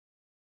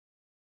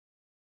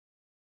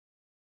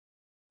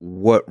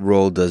what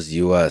role does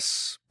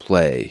U.S.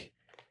 play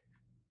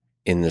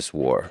in this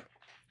war?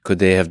 Could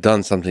they have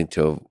done something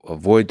to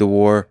avoid the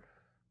war?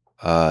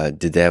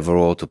 Did they have a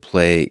role to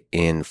play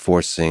in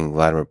forcing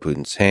Vladimir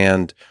Putin's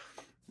hand?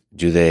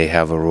 Do they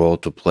have a role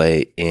to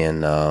play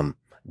in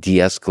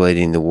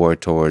de-escalating the war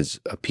towards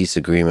a peace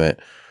agreement,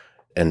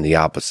 and the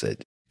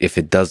opposite? If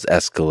it does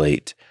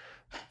escalate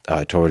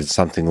towards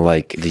something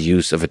like the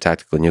use of a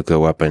tactical nuclear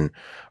weapon,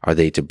 are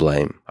they to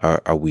blame?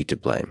 Are we to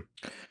blame?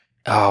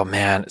 Oh,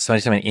 man.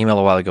 Somebody sent me an email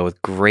a while ago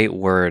with great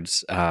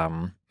words.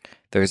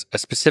 There's a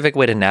specific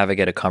way to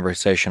navigate a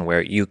conversation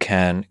where you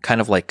can kind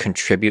of like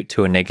contribute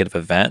to a negative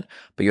event,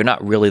 but you're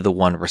not really the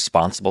one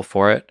responsible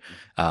for it.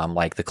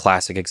 Like the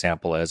classic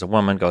example is a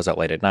woman goes out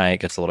late at night,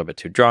 gets a little bit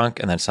too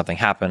drunk, and then something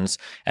happens.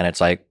 And it's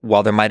like,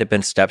 while there might have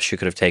been steps she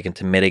could have taken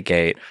to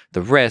mitigate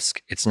the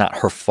risk, it's not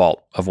her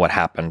fault of what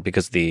happened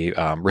because the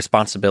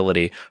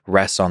responsibility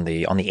rests on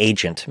the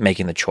agent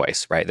making the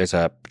choice, right? There's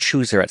a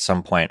chooser at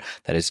some point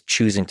that is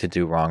choosing to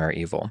do wrong or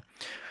evil.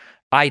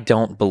 I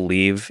don't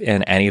believe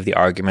in any of the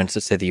arguments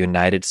that say the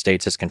United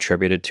States has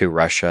contributed to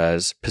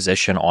Russia's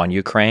position on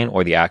Ukraine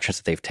or the actions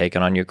that they've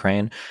taken on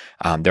Ukraine.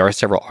 There are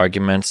several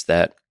arguments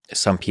that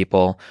some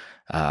people,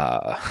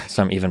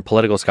 some even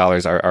political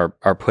scholars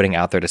are putting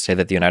out there to say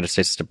that the United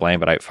States is to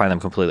blame, but I find them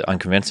completely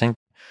unconvincing.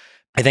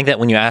 I think that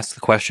when you ask the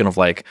question of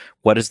like,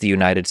 what is the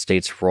United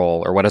States'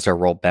 role or what has our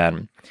role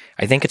been?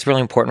 I think it's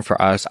really important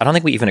for us. I don't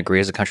think we even agree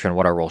as a country on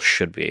what our role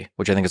should be,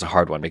 which I think is a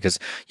hard one because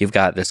you've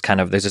got this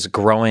there's this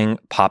growing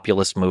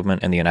populist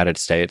movement in the United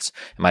States.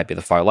 It might be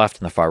the far left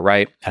and the far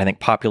right. And I think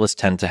populists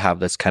tend to have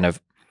this kind of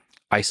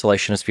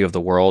isolationist view of the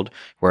world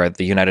where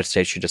the United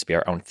States should just be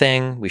our own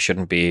thing. We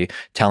shouldn't be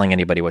telling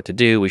anybody what to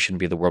do. We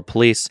shouldn't be the world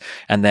police.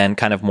 And then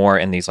kind of more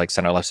in these like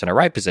center left, center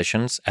right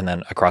positions. And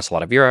then across a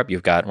lot of Europe,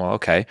 you've got, well,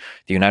 okay,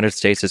 the United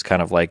States is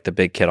kind of like the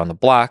big kid on the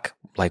block.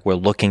 Like we're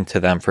looking to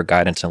them for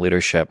guidance and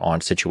leadership on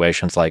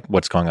situations like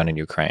what's going on in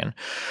Ukraine.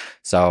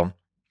 So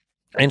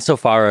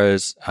insofar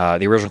as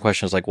the original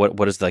question is like,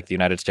 what is like the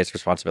United States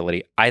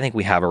responsibility? I think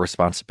we have a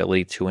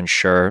responsibility to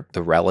ensure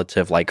the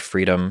relative like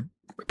freedom,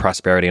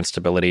 prosperity and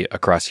stability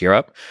across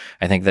Europe.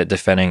 I think that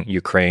defending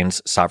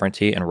Ukraine's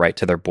sovereignty and right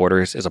to their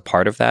borders is a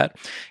part of that.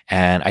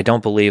 And I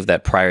don't believe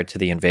that prior to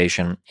the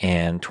invasion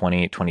in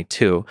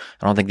 2022,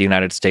 I don't think the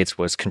United States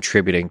was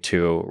contributing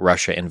to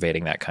Russia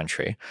invading that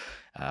country.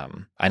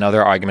 I know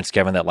there are arguments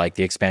given that like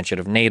the expansion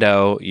of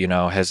NATO,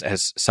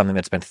 has something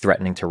that's been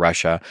threatening to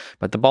Russia,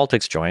 but the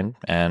Baltics joined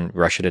and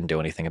Russia didn't do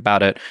anything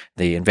about it.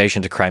 The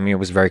invasion to Crimea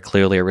was very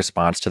clearly a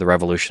response to the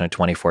revolution of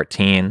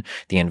 2014.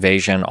 The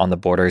invasion on the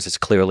borders is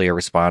clearly a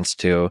response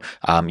to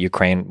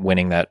Ukraine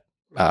winning that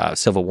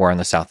civil war in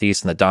the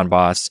southeast and the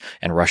Donbass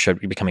and Russia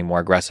becoming more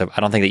aggressive.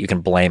 I don't think that you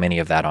can blame any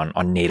of that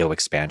on NATO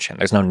expansion.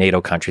 There's no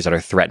NATO countries that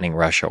are threatening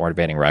Russia or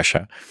invading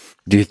Russia.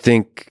 Do you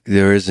think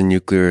there is a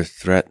nuclear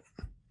threat?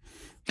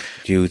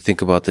 Do you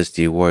think about this?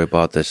 Do you worry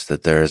about this,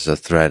 that there is a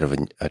threat of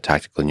a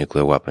tactical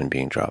nuclear weapon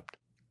being dropped?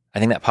 I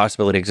think that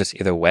possibility exists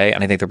either way,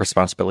 and I think the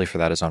responsibility for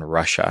that is on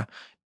Russia,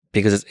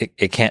 because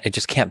it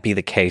just can't be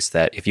the case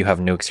that if you have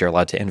nukes, you're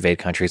allowed to invade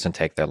countries and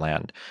take their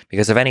land.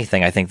 Because if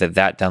anything, I think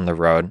that down the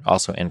road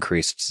also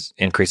increases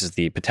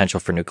the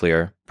potential for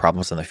nuclear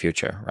problems in the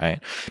future,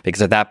 right?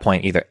 Because at that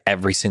point, either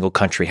every single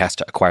country has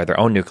to acquire their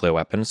own nuclear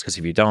weapons, because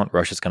if you don't,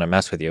 Russia's going to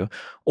mess with you,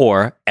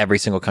 or every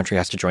single country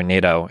has to join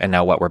NATO. And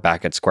now we're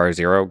back at ground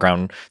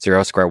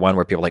zero, square one,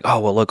 where people are like, oh,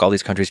 well, look, all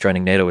these countries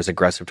joining NATO is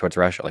aggressive towards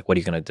Russia. Like, what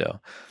are you going to do?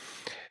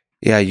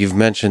 Yeah, you've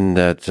mentioned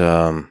that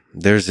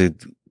there's a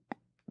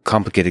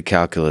complicated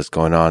calculus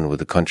going on with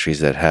the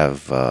countries that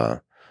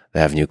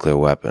have nuclear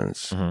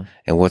weapons. Mm-hmm.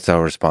 And what's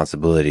our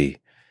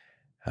responsibility?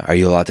 Are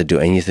you allowed to do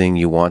anything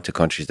you want to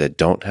countries that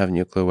don't have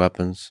nuclear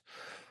weapons?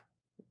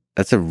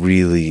 That's a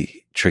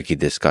really tricky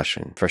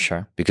discussion. For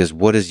sure. Because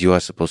what is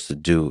U.S. supposed to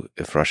do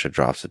if Russia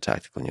drops a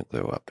tactical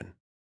nuclear weapon?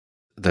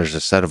 There's a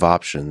set of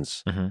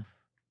options, mm-hmm.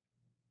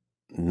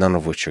 none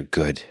of which are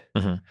good.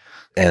 Mm-hmm.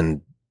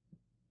 And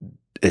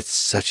it's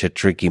such a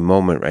tricky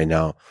moment right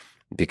now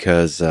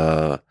because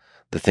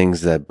the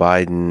things that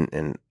Biden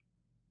and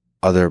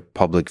other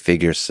public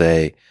figures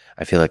say,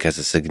 I feel like has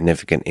a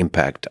significant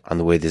impact on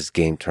the way this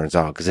game turns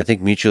out. Because I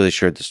think mutually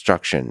assured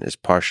destruction is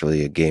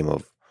partially a game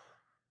of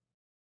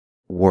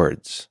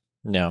words.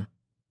 Yeah.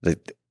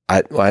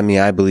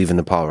 I believe in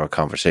the power of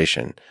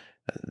conversation,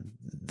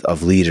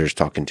 of leaders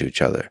talking to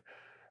each other.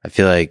 I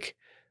feel like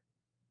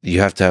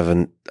you have to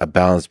have a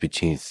balance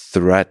between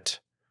threat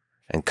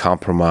and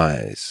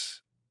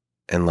compromise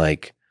and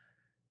like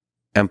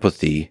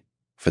empathy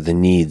for the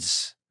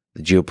needs,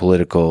 the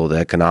geopolitical, the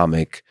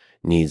economic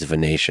needs of a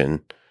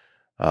nation,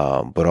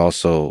 but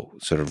also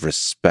sort of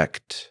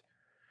respect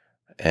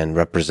and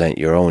represent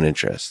your own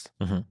interests.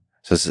 Mm-hmm.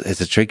 So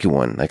it's a tricky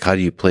one. Like, how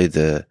do you play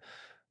the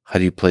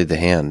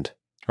hand?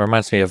 It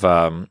reminds me of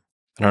I don't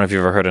know if you've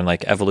ever heard in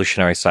like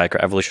evolutionary psych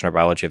or evolutionary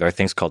biology, there are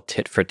things called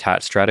tit for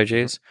tat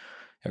strategies.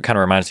 It kind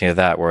of reminds me of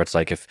that, where it's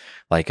like if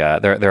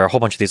there are a whole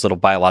bunch of these little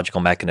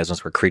biological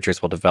mechanisms where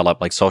creatures will develop,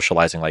 like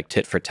socializing, like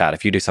tit for tat.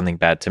 If you do something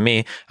bad to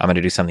me, I'm going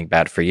to do something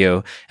bad for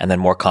you, and then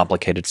more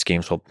complicated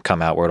schemes will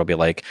come out where it'll be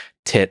like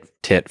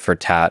tit for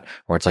tat,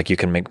 where it's like you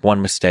can make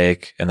one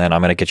mistake, and then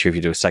I'm going to get you if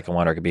you do a second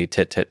one, or it could be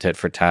tit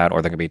for tat,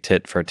 or there could be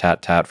tit for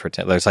tat for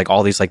tat. There's like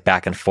all these like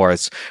back and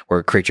forths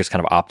where creatures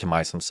kind of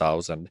optimize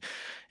themselves, and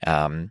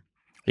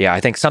yeah, I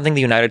think something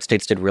the United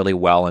States did really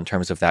well in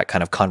terms of that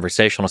kind of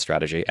conversational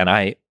strategy, and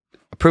I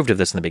approved of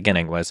this in the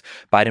beginning, was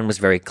Biden was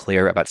very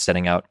clear about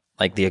setting out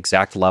like the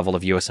exact level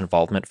of U.S.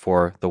 involvement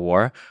for the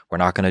war. We're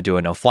not going to do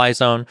a no-fly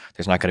zone.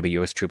 There's not going to be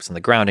U.S. troops on the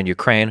ground in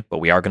Ukraine, but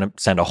we are going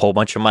to send a whole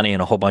bunch of money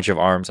and a whole bunch of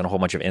arms and a whole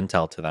bunch of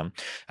intel to them.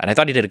 And I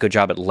thought he did a good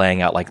job at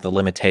laying out like the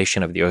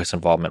limitation of the U.S.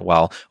 involvement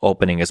while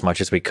opening as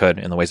much as we could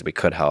in the ways that we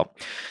could help.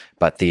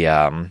 But the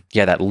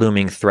that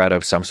looming threat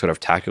of some sort of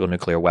tactical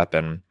nuclear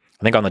weapon,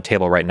 I think on the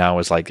table right now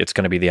is like it's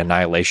going to be the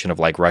annihilation of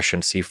like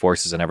Russian sea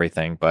forces and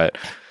everything, but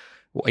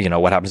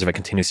what happens if it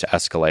continues to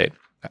escalate?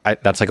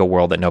 That's like a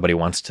world that nobody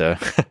wants to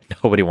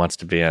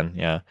be in.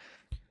 Yeah.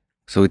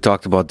 So we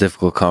talked about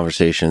difficult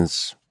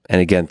conversations. And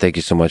again, thank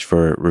you so much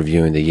for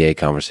reviewing the Yay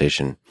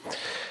conversation.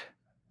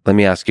 Let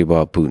me ask you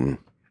about Putin.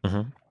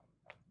 Mm-hmm.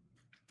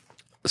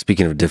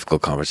 Speaking of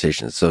difficult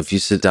conversations. So if I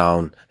sit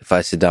down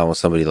with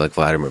somebody like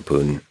Vladimir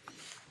Putin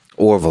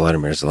or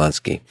Volodymyr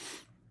Zelensky,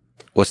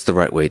 what's the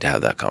right way to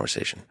have that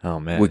conversation? Oh,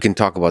 man. We can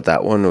talk about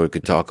that one, or we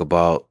could talk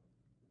about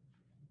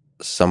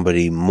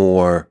somebody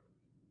more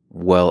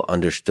well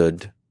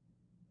understood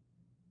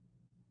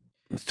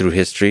through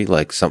history,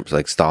 like something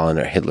like Stalin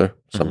or Hitler,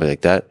 something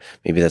like that.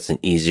 Maybe that's an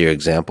easier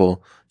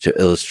example to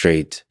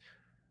illustrate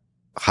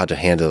how to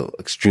handle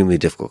extremely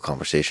difficult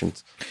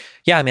conversations.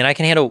 Yeah, I mean, I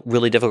can handle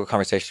really difficult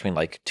conversations between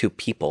like two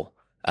people.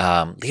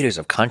 Leaders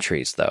of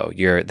countries, though,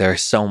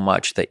 there's so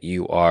much that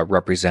you are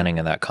representing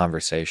in that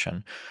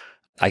conversation.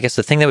 I guess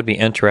the thing that would be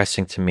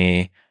interesting to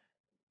me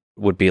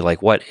would be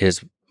like, what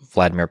is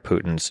Vladimir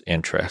Putin's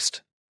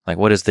interest? Like,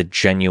 what is the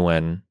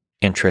genuine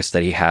interest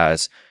that he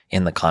has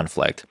in the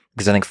conflict?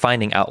 Because I think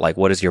finding out like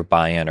what is your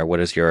buy-in, or what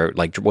is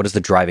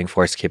the driving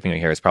force keeping you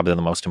here, is probably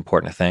the most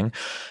important thing.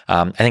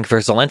 I think for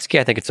Zelensky,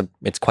 I think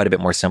it's quite a bit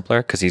more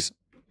simpler because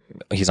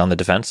he's on the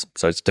defense,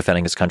 so it's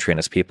defending his country and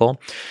his people.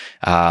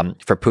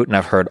 For Putin,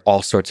 I've heard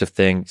all sorts of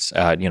things.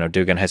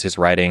 Dugin has his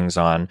writings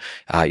on,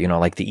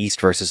 like the East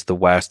versus the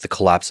West, the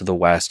collapse of the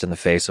West in the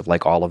face of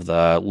like all of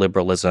the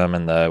liberalism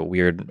and the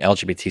weird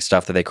LGBT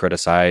stuff that they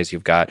criticize.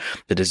 You've got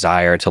the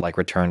desire to like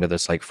return to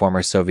this like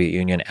former Soviet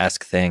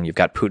Union-esque thing. You've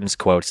got Putin's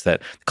quotes that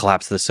the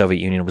collapse of the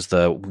Soviet Union was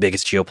the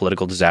biggest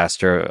geopolitical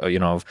disaster,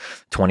 of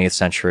 20th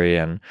century.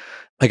 And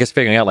I guess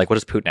figuring out like what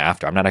is Putin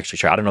after? I'm not actually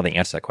sure. I don't know the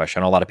answer to that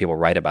question. I know a lot of people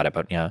write about it,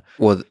 but yeah.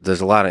 Well,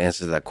 there's a lot of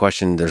answers to that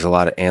question. There's a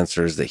lot of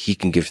answers that he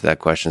can give to that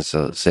question.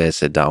 So say I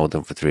sit down with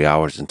him for 3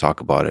 hours and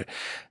talk about it.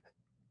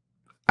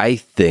 I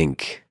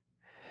think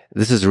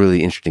this is a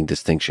really interesting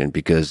distinction,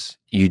 because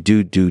you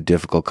do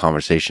difficult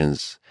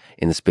conversations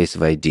in the space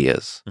of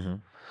ideas. Mm-hmm.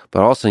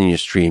 But also in your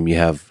stream, you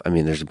have,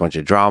 there's a bunch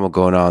of drama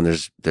going on.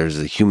 There's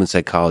the human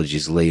psychology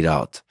is laid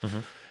out.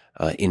 Mm-hmm.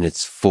 In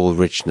its full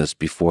richness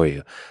before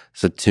you.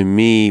 So to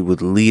me,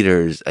 with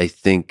leaders, I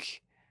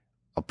think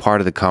a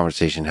part of the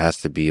conversation has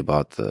to be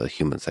about the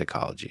human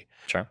psychology.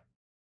 Sure.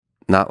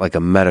 Not like a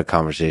meta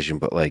conversation,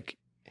 but like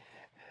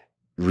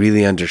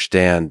really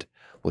understand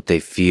what they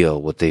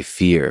feel, what they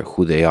fear,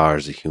 who they are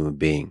as a human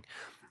being.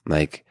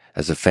 Like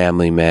as a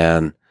family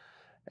man,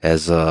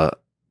 as a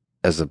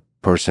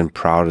person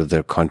proud of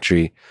their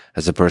country,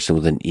 as a person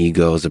with an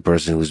ego, as a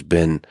person who's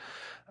been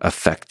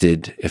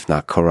affected, if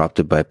not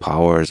corrupted by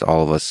power, as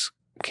all of us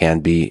can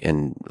be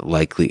and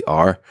likely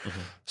are. Mm-hmm.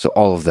 So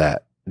all of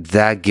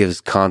that gives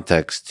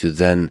context to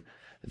then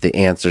the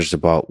answers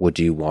about what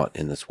do you want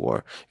in this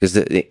war. Because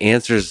the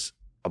answers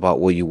about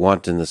what you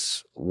want in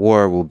this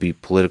war will be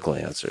political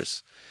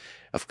answers.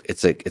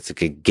 It's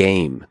like a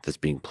game that's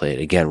being played,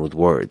 again, with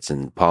words.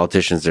 And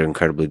politicians are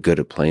incredibly good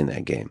at playing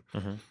that game.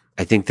 Mm-hmm.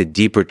 I think the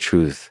deeper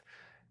truth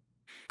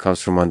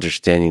comes from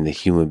understanding the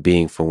human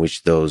being from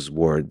which those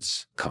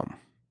words come.